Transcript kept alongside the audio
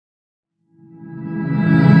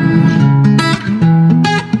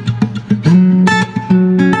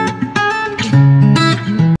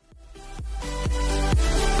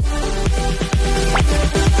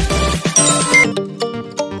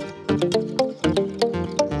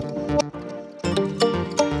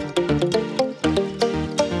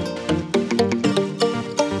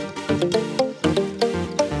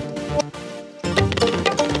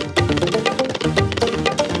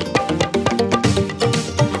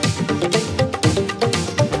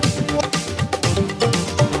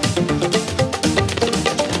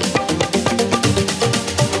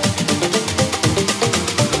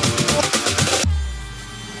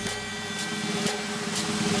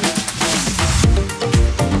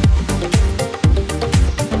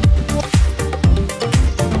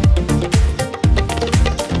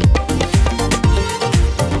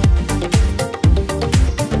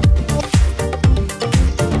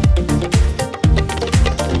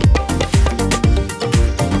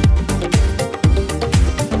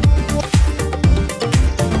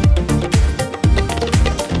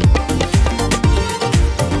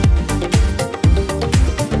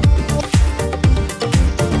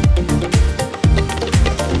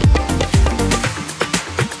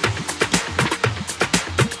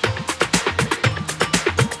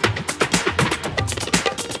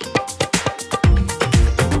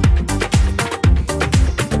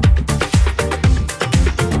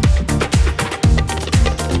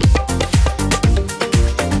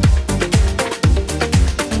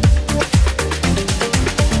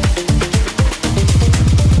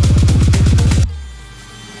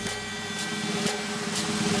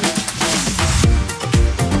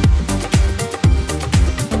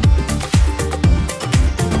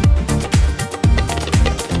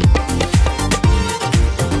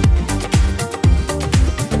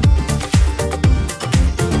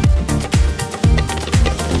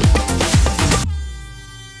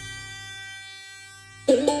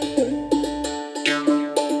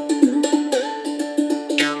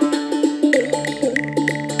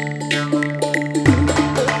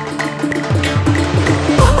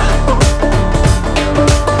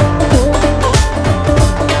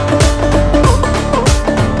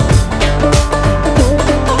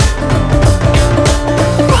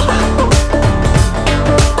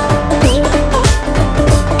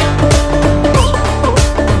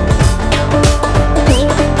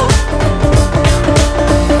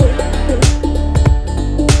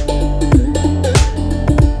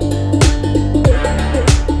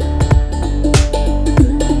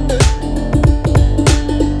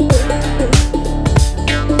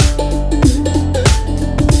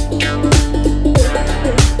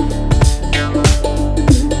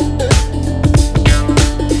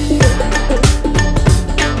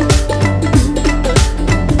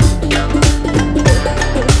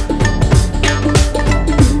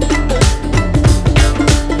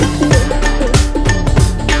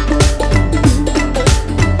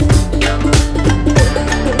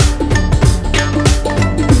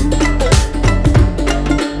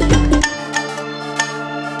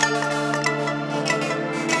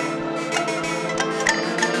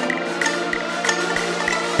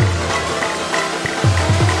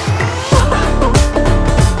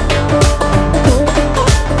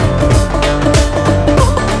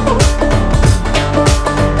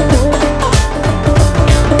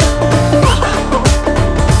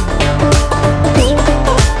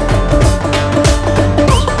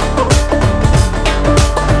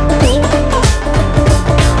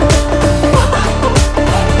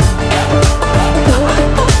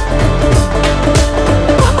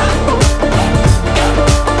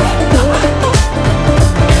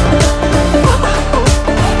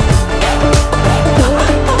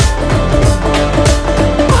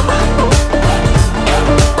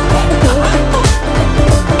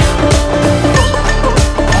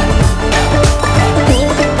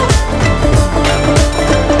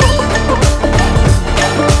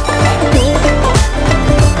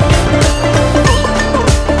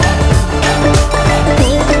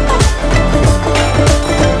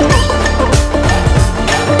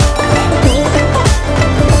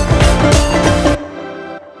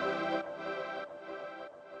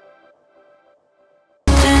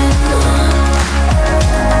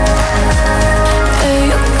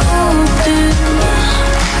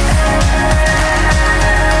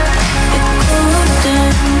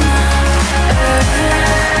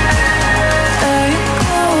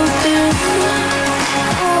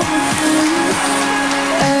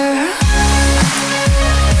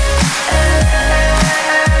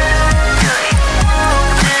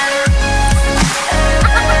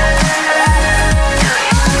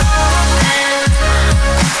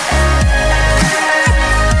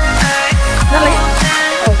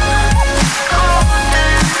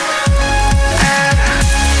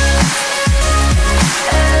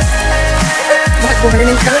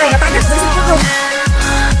marinig ka lang. Natagas na siya ko.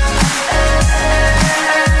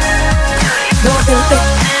 No, tiltik.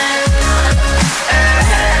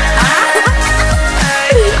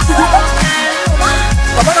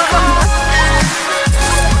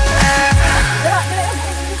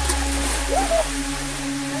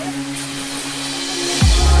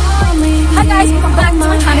 Hi guys, welcome back to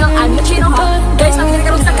my channel. I'm Yuchien. Guys, makikita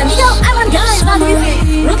ka rin sa CANIGAO Island guys. Not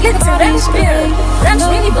easy. Brooklyn, it's a ranch beer. Ranch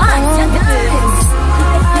mini blind. Yan guys.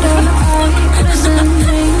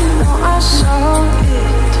 I saw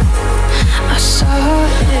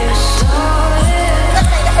it.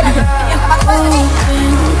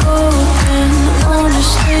 Golden,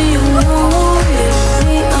 honestly, you know it.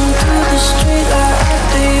 Me under the street light at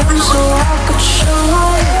the end, so I could show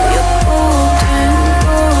you. You're golden,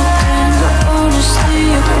 honestly,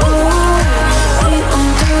 you know it. Me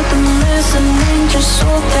under the mezzanine, just so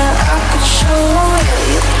that I could show you.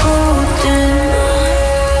 You're golden.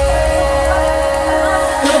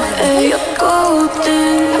 Hey, you're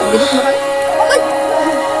golden.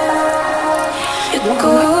 You're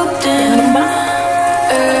golden.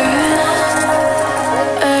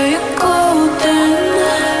 You're golden.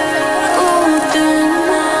 Golden.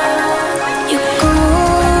 You're golden.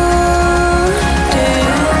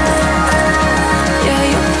 Yeah,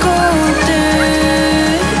 you're golden.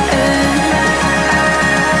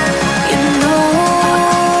 You know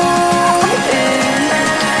it.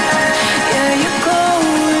 Yeah, you're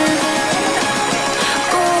golden.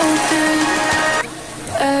 Golden.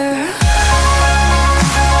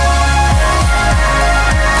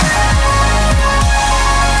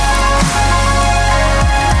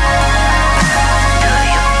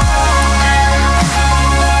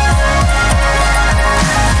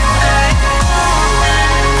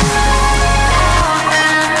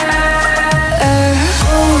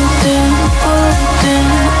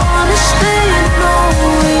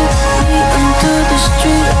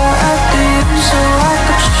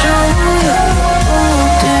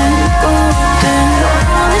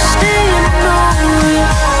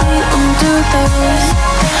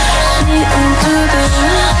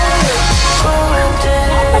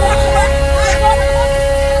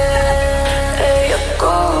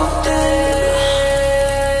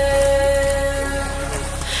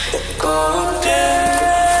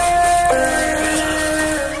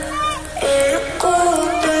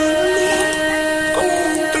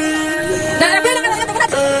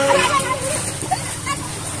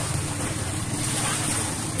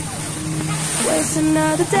 Waste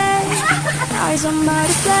another day, eyes on my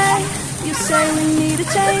display. You say we need a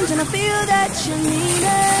change and I feel that you mean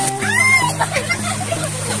it.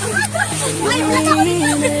 You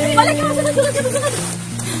mean it.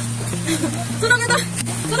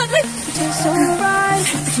 Just so right,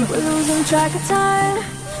 we're losing track of time,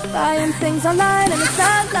 buying things online and it's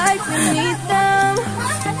not like we need them.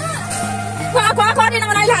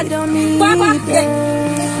 We don't need them.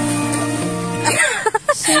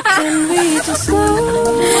 So can we just slow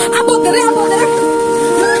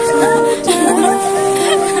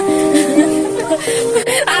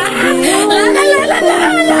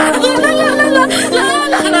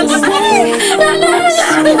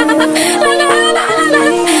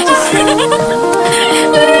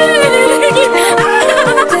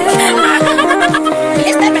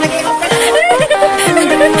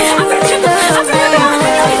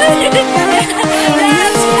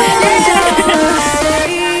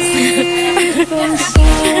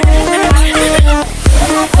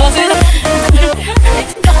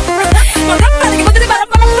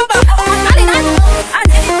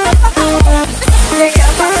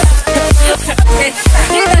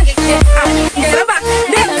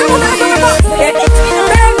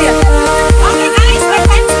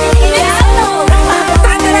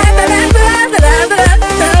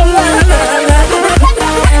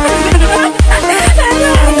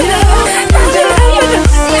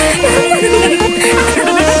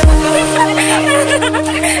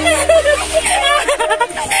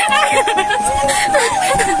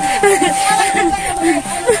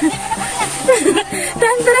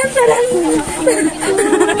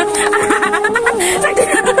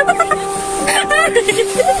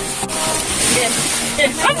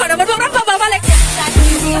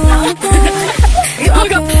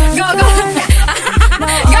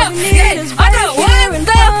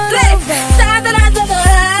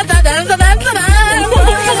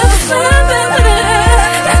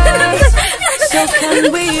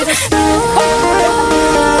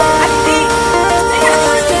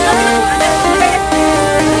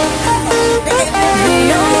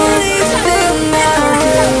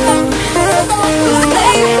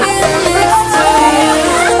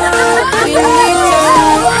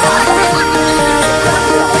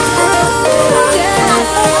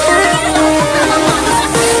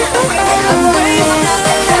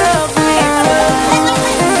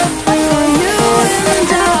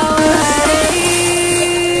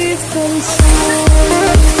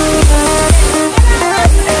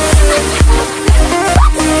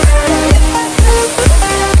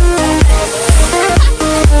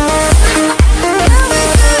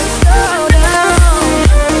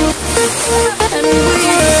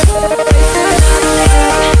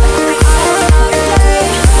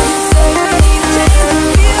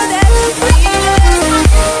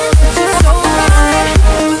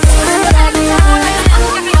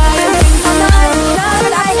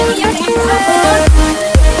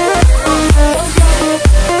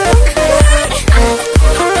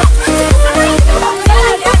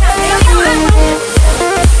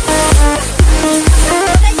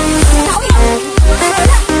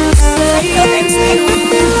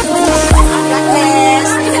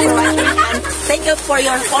for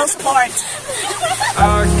your full support.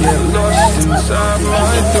 I get lost inside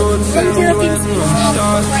my thoughts, and when I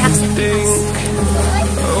start to think,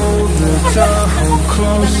 oh, the time how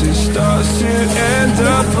close it starts to end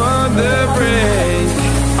up on the brink.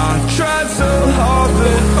 I tried so hard,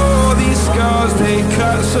 but all these scars, they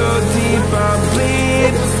cut so deep, I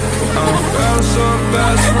bleed. I felt so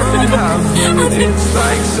fast from heaven, it's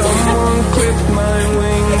like someone clipped my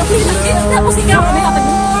wings.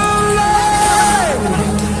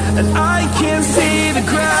 And I can't see the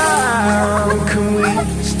ground. Can we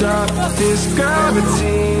stop this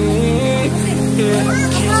gravity? It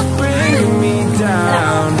keeps bringing me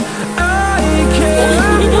down. I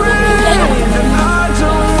can't breathe, and I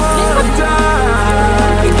don't wanna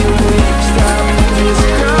die. Can we stop this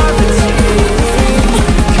gravity?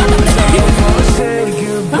 Can we stop or say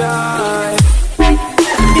goodbye?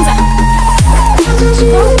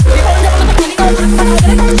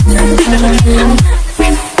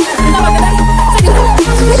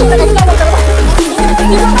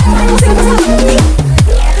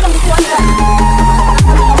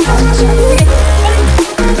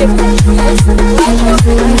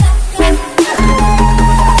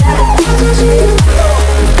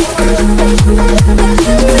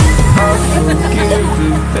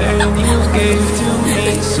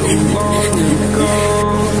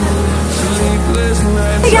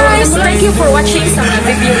 Hey guys, thank you for watching sa mga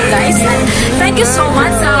review guys, and thank you so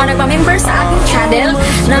much sa nagpa-member sa aking channel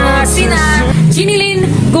na sina Jinilin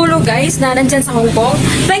Gulo guys na nandyan sa Hong Kong.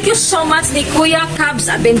 Thank you so much ni Kuya Cubs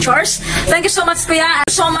Adventures. Thank you so much Kuya.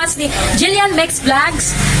 So much ni Jillian Makes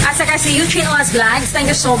Vlogs at saka si Yuchien Vlogs. Thank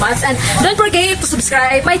you so much, and don't forget to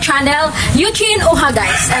subscribe my channel Yuchien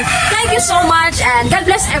guys, and thank you so much, and God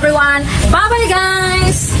bless everyone. Bye bye guys.